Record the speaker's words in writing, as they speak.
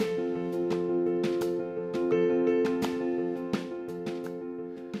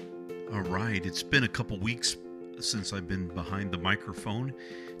right. It's been a couple weeks since I've been behind the microphone,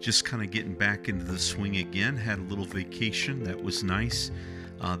 just kind of getting back into the swing again. Had a little vacation. That was nice.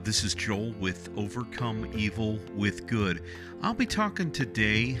 This is Joel with Overcome Evil with Good. I'll be talking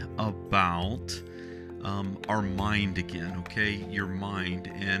today about our mind again, okay? Your mind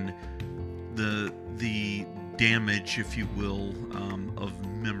and the damage, if you will, of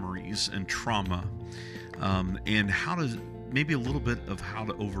memories and trauma, and how to maybe a little bit of how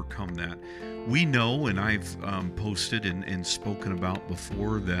to overcome that. We know, and I've posted and spoken about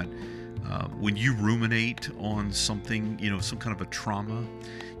before, that when you ruminate on something, some kind of a trauma,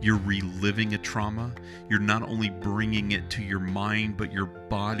 you're reliving a trauma. You're not only bringing it to your mind, but your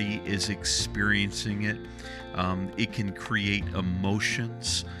body is experiencing it. It can create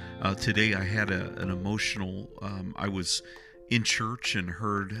emotions. Today I had an emotional, I was in church and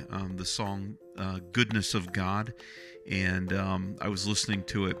heard the song Goodness of God, and I was listening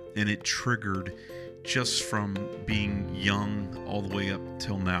to it, and it triggered, just from being young all the way up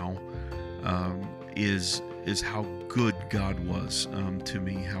till now, is how good God was to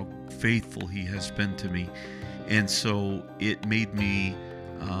me, how faithful He has been to me. And so it made me,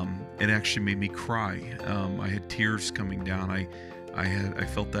 it actually made me cry. I had tears coming down. I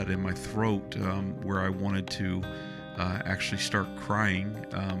felt that in my throat, where I wanted to actually start crying.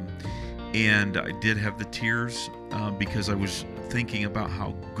 And I did have the tears because I was thinking about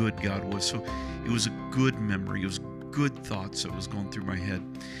how good God was. So it was a good memory. It was good thoughts that was going through my head.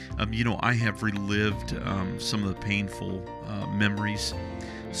 I have relived some of the painful memories.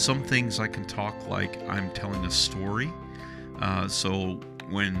 Some things I can talk like I'm telling a story. So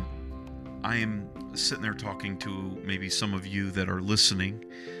when I am sitting there talking to maybe some of you that are listening,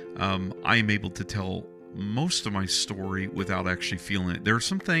 I am able to tell most of my story without actually feeling it. There are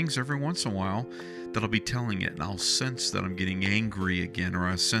some things every once in a while that I'll be telling it, and I'll sense that I'm getting angry again, or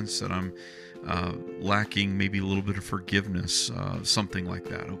I sense that I'm lacking maybe a little bit of forgiveness, something like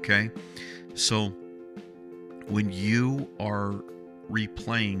that, okay? So when you are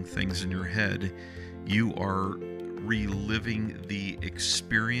replaying things in your head, you are reliving the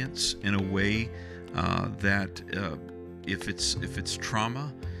experience in a way that if it's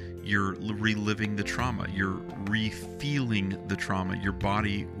trauma, you're reliving the trauma. You're re-feeling the trauma. Your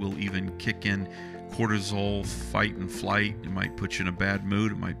body will even kick in cortisol, fight and flight. It might put you in a bad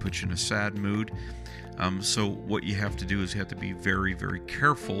mood. It might put you in a sad mood. So what you have to do is you have to be very, very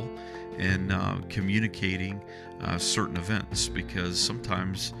careful in communicating certain events, because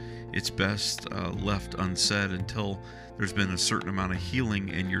sometimes it's best left unsaid until there's been a certain amount of healing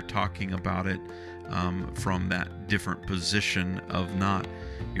and you're talking about it from that different position of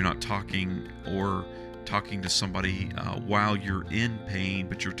you're not talking to somebody while you're in pain,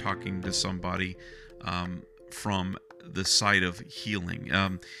 but you're talking to somebody from the side of healing.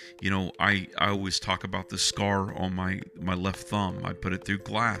 I always talk about the scar on my left thumb. I put it through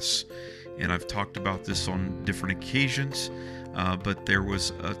glass, and I've talked about this on different occasions, but there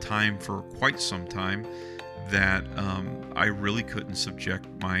was a time, for quite some time, that I really couldn't subject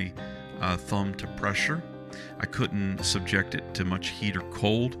my thumb to pressure. I couldn't subject it to much heat or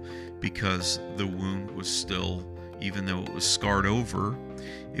cold, because the wound was still, even though it was scarred over,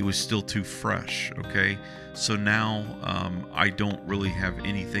 it was still too fresh, okay? So now I don't really have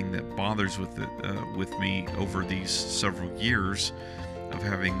anything that bothers with me over these several years of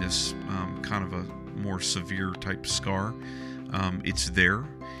having this kind of a more severe type scar. It's there.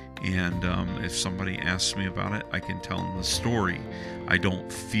 And if somebody asks me about it, I can tell them the story. I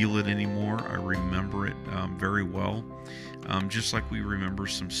don't feel it anymore. I remember it very well. Just like we remember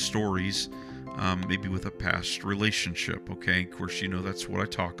some stories, maybe with a past relationship, okay? Of course, that's what I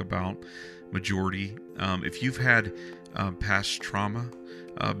talk about, majority. If you've had past trauma,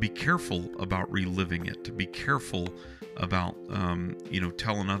 be careful about reliving it. Be careful about,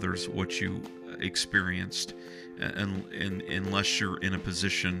 telling others what you experienced, and unless you're in a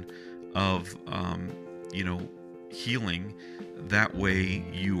position of healing. That way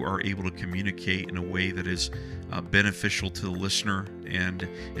you are able to communicate in a way that is beneficial to the listener, and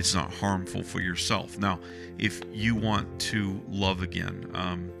it's not harmful for yourself. Now, if you want to love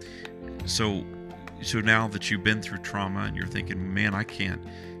again, so now that you've been through trauma and you're thinking, man, I can't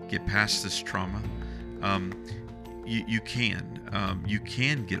get past this trauma, you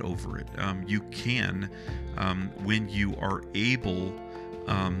can get over it. You can, when you are able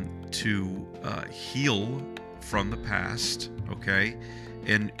to heal from the past, okay?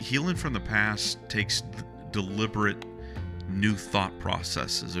 And healing from the past takes deliberate new thought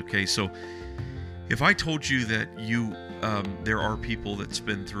processes, okay? So if I told you that you there are people that's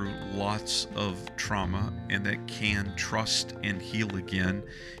been through lots of trauma and that can trust and heal again.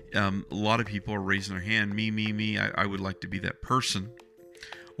 A lot of people are raising their hand, me, I would like to be that person.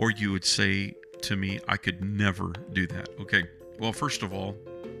 Or you would say to me, I could never do that. Okay, well, first of all,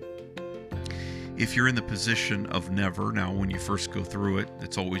 if you're in the position of never, now when you first go through it,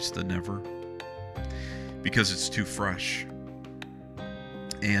 it's always the never, because it's too fresh.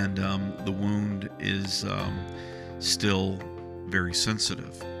 And the wound is still very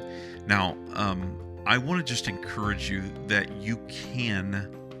sensitive. Now, I want to just encourage you that you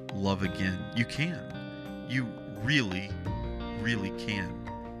can love again. You can. You really, really can.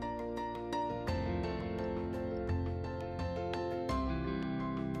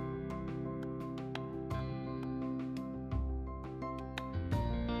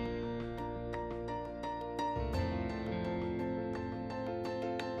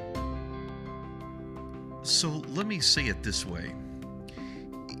 So let me say it this way.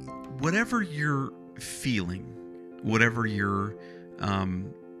 Whatever you're feeling, whatever you're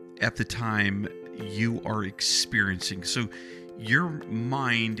at the time you are experiencing, so your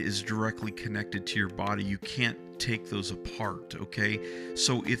mind is directly connected to your body. You can't take those apart, okay?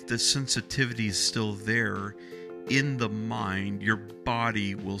 So if the sensitivity is still there in the mind, your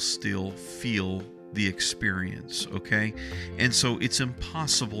body will still feel the experience, okay? And so it's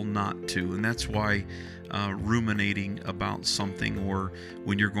impossible not to, and that's why ruminating about something, or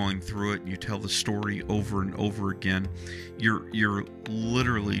when you're going through it and you tell the story over and over again, you're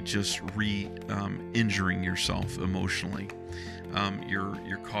literally just injuring yourself emotionally.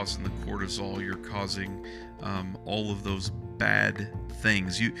 You're causing the cortisol, you're causing all of those bad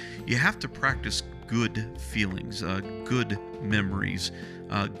things. You have to practice good feelings, good memories,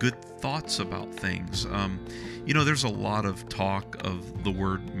 good thoughts about things. There's a lot of talk of the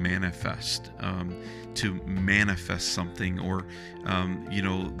word manifest, to manifest something, or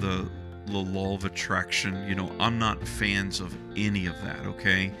the law of attraction. I'm not fans of any of that,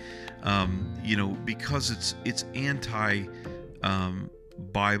 okay? Because it's anti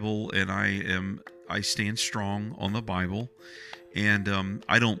Bible, and I stand strong on the Bible. And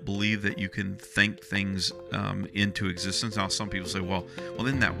I don't believe that you can think things into existence. Now, some people say, well,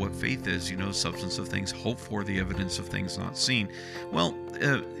 isn't that what faith is? Substance of things hoped for, the evidence of things not seen. Well,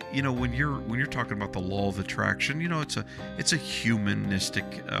 when you're talking about the law of attraction, it's a humanistic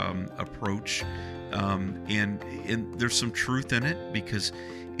approach, and there's some truth in it, because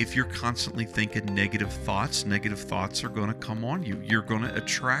if you're constantly thinking negative thoughts are going to come on you. You're going to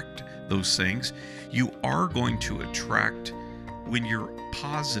attract those things. You are going to attract. When you're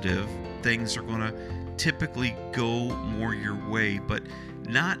positive, things are going to typically go more your way, but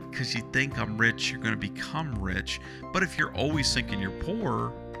not because you think I'm rich, you're going to become rich. But if you're always thinking you're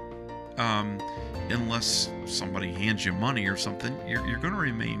poor, unless somebody hands you money or something, you're going to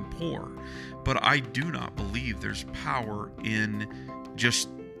remain poor. But I do not believe there's power in just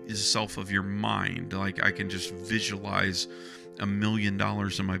the self of your mind. Like, I can just visualize $1 million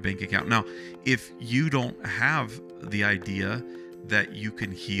in my bank account. Now, if you don't have the idea that you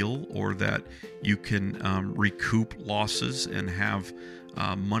can heal, or that you can recoup losses and have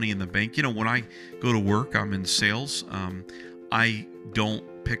money in the bank. When I go to work, I'm in sales. I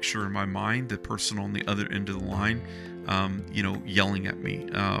don't picture in my mind the person on the other end of the line, yelling at me,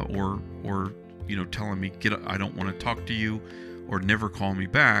 or telling me, I don't want to talk to you, or never call me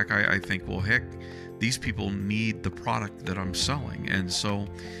back. I think, well, heck, these people need the product that I'm selling. And so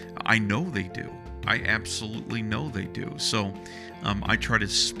I know they do. I absolutely know they do. So I try to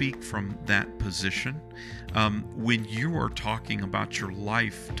speak from that position. When you are talking about your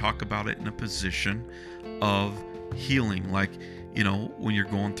life, talk about it in a position of healing. Like, when you're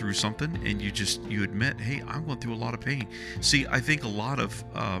going through something and you admit, hey, I'm going through a lot of pain. See, I think a lot of,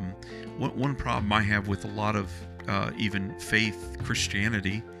 one problem I have with a lot of even faith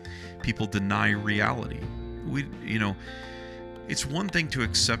Christianity, people deny reality. It's one thing to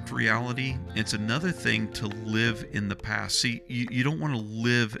accept reality. It's another thing to live in the past. See, you don't want to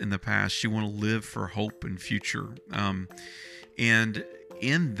live in the past. You want to live for hope and future. And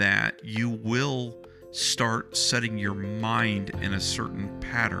in that, you will start setting your mind in a certain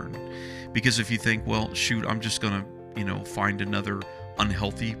pattern. Because if you think, well, shoot, I'm just going to, find another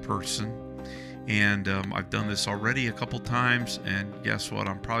unhealthy person. And I've done this already a couple times. And guess what?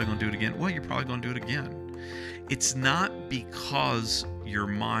 I'm probably going to do it again. Well, you're probably going to do it again. It's not because your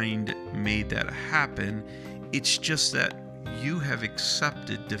mind made that happen. It's just that you have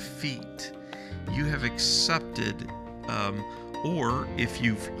accepted defeat. You have accepted, or if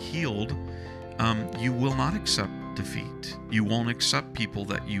you've healed, you will not accept defeat. You won't accept people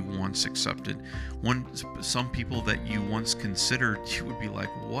that you once accepted. Some people that you once considered, you would be like,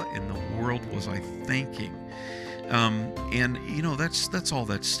 what in the world was I thinking? And that's all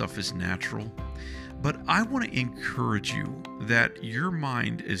that stuff is natural. But I want to encourage you that your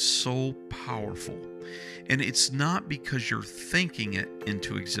mind is so powerful. And it's not because you're thinking it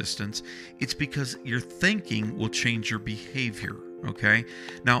into existence. It's because your thinking will change your behavior. Okay.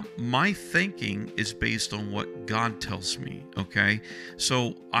 Now, my thinking is based on what God tells me. Okay.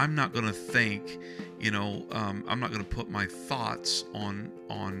 So I'm not going to think, I'm not going to put my thoughts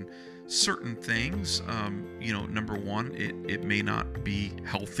on certain things. Number one, it may not be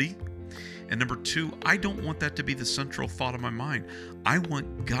healthy. And number two, I don't want that to be the central thought of my mind. I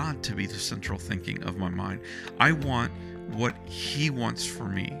want God to be the central thinking of my mind. I want what He wants for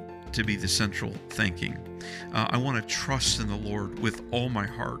me to be the central thinking. I want to trust in the Lord with all my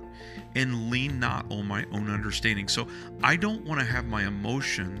heart and lean not on my own understanding. So I don't want to have my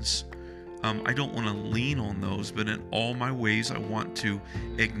emotions, I don't want to lean on those, but in all my ways I want to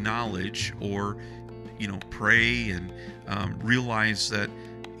acknowledge or, pray and realize that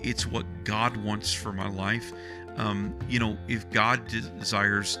it's what God wants for my life. If God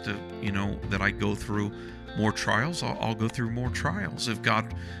desires to, that I go through more trials, I'll go through more trials. If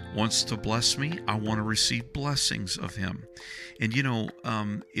God wants to bless me, I want to receive blessings of Him. And,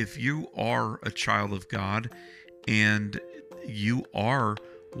 if you are a child of God and you are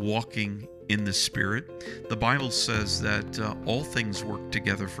walking in the Spirit, the Bible says that all things work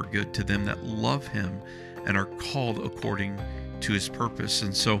together for good to them that love Him and are called according to His purpose.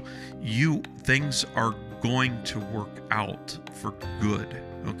 And so things are going to work out for good.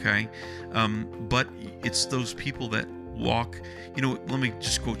 Okay. But it's those people that walk, let me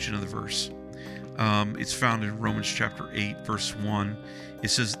just quote you another verse. It's found in Romans chapter 8, verse 1. It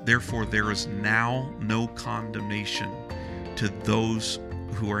says, therefore there is now no condemnation to those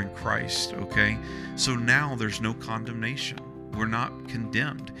who are in Christ. Okay. So now there's no condemnation. We're not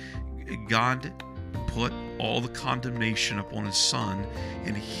condemned. God put all the condemnation upon His Son,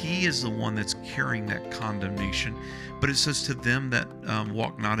 and He is the one that's carrying that condemnation. But it says to them that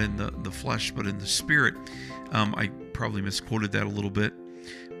walk not in the flesh, but in the Spirit. I probably misquoted that a little bit,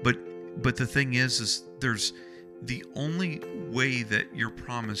 but the thing is there's the only way that you're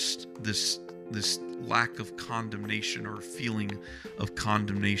promised this lack of condemnation or feeling of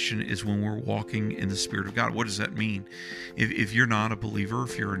condemnation is when we're walking in the Spirit of God. What does that mean? If you're not a believer,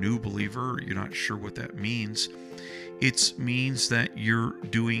 if you're a new believer, you're not sure what that means, it means that you're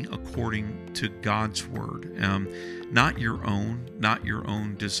doing according to God's word, not your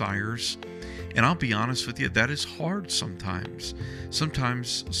own desires. And I'll be honest with you, that is hard sometimes.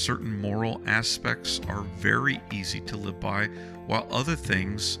 Sometimes certain moral aspects are very easy to live by, while other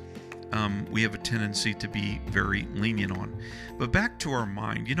things we have a tendency to be very lenient on. But back to our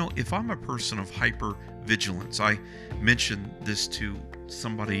mind, if I'm a person of hypervigilance, I mentioned this to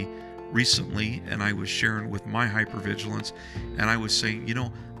somebody recently, and I was sharing with my hypervigilance, and I was saying,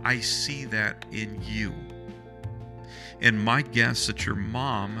 I see that in you. And my guess that your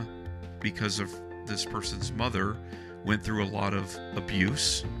mom, because of this person's mother, went through a lot of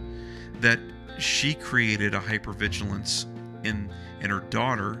abuse, that she created a hypervigilance in her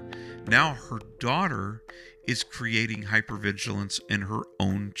daughter. Now her daughter is creating hypervigilance in her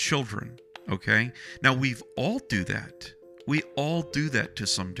own children. Okay? Now we all do that. We all do that to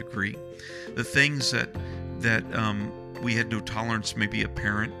some degree. The things that we had no tolerance, maybe a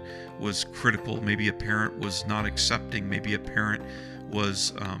parent was critical, maybe a parent was not accepting, maybe a parent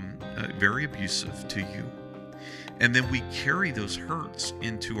was very abusive to you. And then we carry those hurts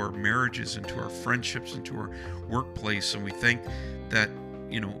into our marriages, into our friendships, into our workplace, and we think that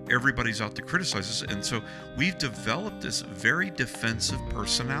everybody's out to criticize us. And so we've developed this very defensive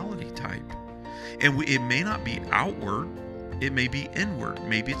personality type. And it may not be outward, it may be inward.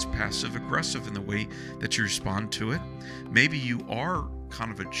 Maybe it's passive aggressive in the way that you respond to it. Maybe you are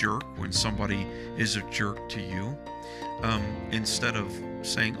kind of a jerk when somebody is a jerk to you. Instead of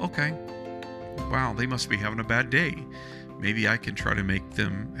saying, okay, wow, they must be having a bad day. Maybe I can try to make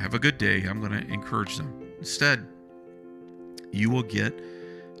them have a good day. I'm going to encourage them. Instead, you will get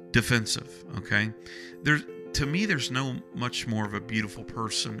defensive. Okay. To me, there's no much more of a beautiful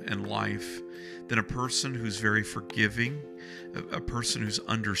person in life than a person who's very forgiving, a person who's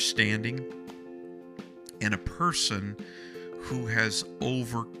understanding, and a person who has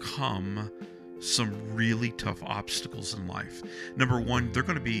overcome some really tough obstacles in life. Number one, they're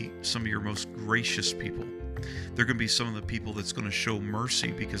going to be some of your most gracious people. They're going to be some of the people that's going to show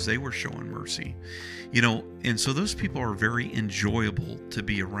mercy because they were showing mercy. And so those people are very enjoyable to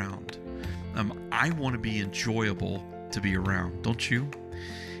be around. I want to be enjoyable to be around, don't you?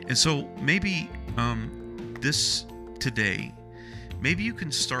 And so maybe this today, maybe you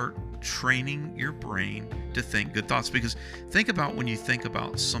can start training your brain to think good thoughts. Because think about when you think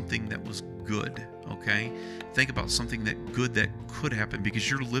about something that was good, okay? Think about something that good that could happen, because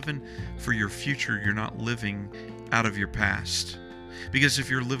you're living for your future. You're not living out of your past. Because if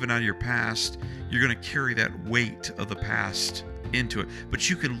you're living out of your past, you're going to carry that weight of the past into it. But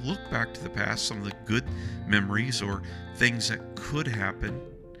you can look back to the past, some of the good memories or things that could happen,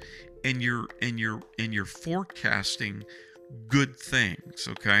 and you're forecasting good things,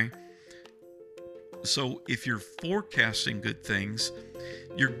 okay? So if you're forecasting good things,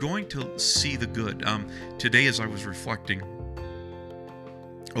 you're going to see the good. Today, as I was reflecting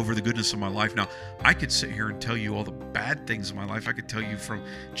over the goodness of my life, now I could sit here and tell you all the bad things in my life. I could tell you from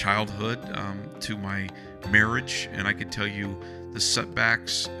childhood to my marriage, and I could tell you the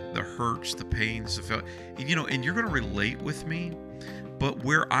setbacks, the hurts, the pains, and you're going to relate with me. But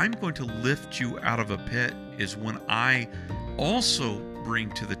where I'm going to lift you out of a pit is when I also bring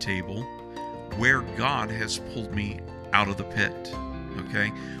to the table where God has pulled me out of the pit, okay?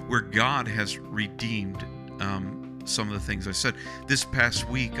 Where God has redeemed some of the things I said. This past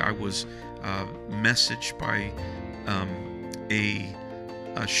week, I was messaged by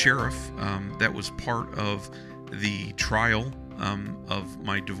a sheriff that was part of the trial of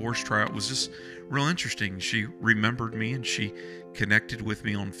my divorce trial. It was just real interesting. She remembered me, and she connected with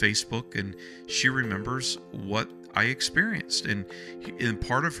me on Facebook, and she remembers what I experienced. And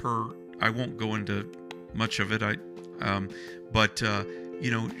part of her, I won't go into much of it, but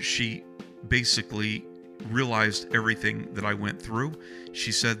she basically realized everything that I went through.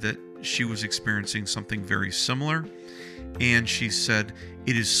 She said that she was experiencing something very similar, and she said,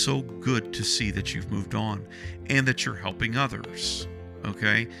 it is so good to see that you've moved on and that you're helping others,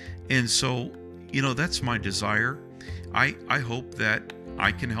 okay? And so, that's my desire. I hope that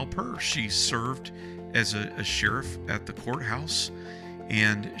I can help her. She served as a sheriff at the courthouse,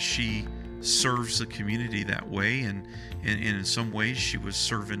 and she serves the community that way, and in some ways she was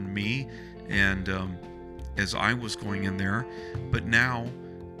serving me, and as I was going in there. But now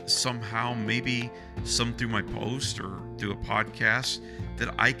somehow, maybe some through my post or through a podcast,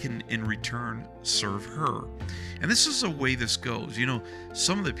 that I can in return serve her. And this is the way this goes.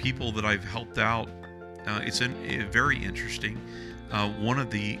 Some of the people that I've helped out, it's very interesting. One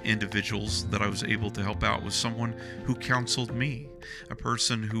of the individuals that I was able to help out was someone who counseled me, a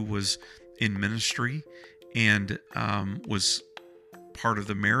person who was in ministry and was part of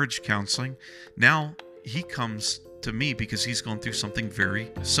the marriage counseling. Now he comes to me because he's gone through something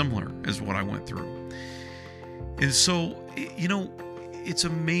very similar as what I went through. And so, it's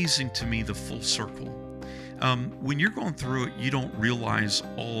amazing to me, the full circle. When you're going through it, you don't realize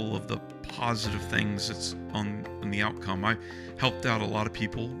all of the positive things that's on the outcome. I've helped out a lot of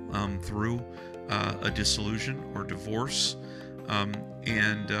people through a dissolution or divorce,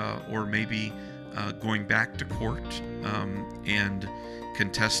 or maybe going back to court and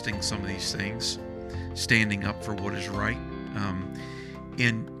contesting some of these things, standing up for what is right.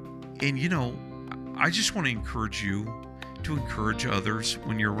 I just want to encourage you to encourage others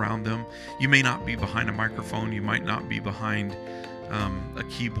when you're around them. You may not be behind a microphone. You might not be behind a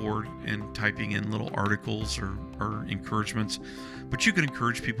keyboard and typing in little articles or encouragements, but you can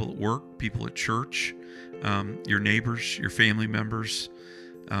encourage people at work, people at church, your neighbors, your family members.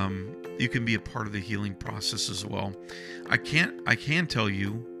 You can be a part of the healing process as well. I can tell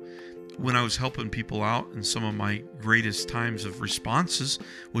you, when I was helping people out, and some of my greatest times of responses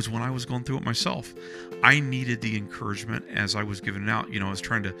was when I was going through it myself. I needed the encouragement as I was giving it out. I was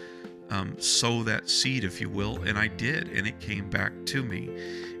trying to sow that seed, if you will, and I did, and it came back to me,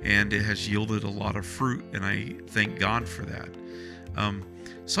 and it has yielded a lot of fruit, and I thank God for that.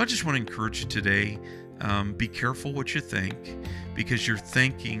 So I just want to encourage you today, be careful what you think, because your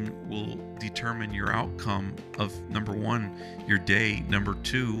thinking will determine your outcome of, number one, your day, number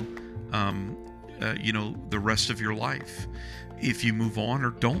two, the rest of your life. If you move on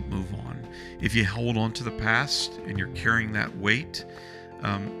or don't move on, if you hold on to the past and you're carrying that weight,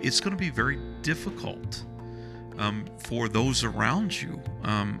 it's going to be very difficult for those around you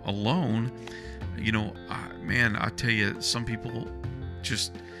alone. I tell you, some people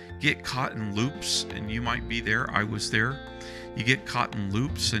just get caught in loops, and you might be there. I was there. You get caught in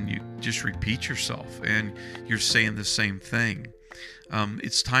loops and you just repeat yourself, and you're saying the same thing.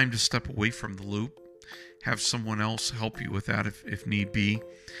 It's time to step away from the loop, have someone else help you with that if need be,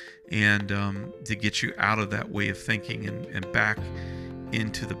 and to get you out of that way of thinking and back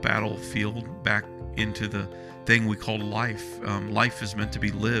into the battlefield, back into the thing we call life. Life is meant to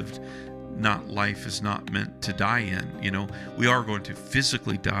be lived, not life is not meant to die in. We are going to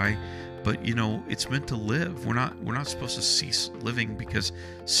physically die, but it's meant to live. We're not supposed to cease living because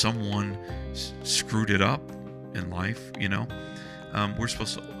someone screwed it up in life. We're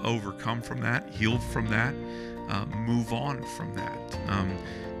supposed to overcome from that, heal from that, move on from that.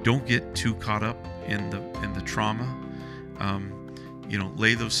 Don't get too caught up in the trauma.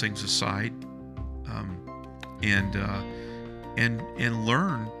 Lay those things aside, and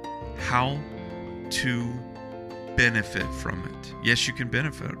learn how to benefit from it. Yes, you can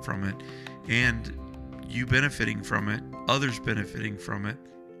benefit from it, and you benefiting from it, others benefiting from it.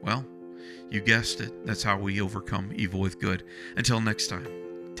 Well, you guessed it. That's how we overcome evil with good. Until next time,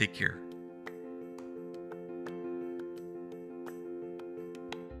 take care.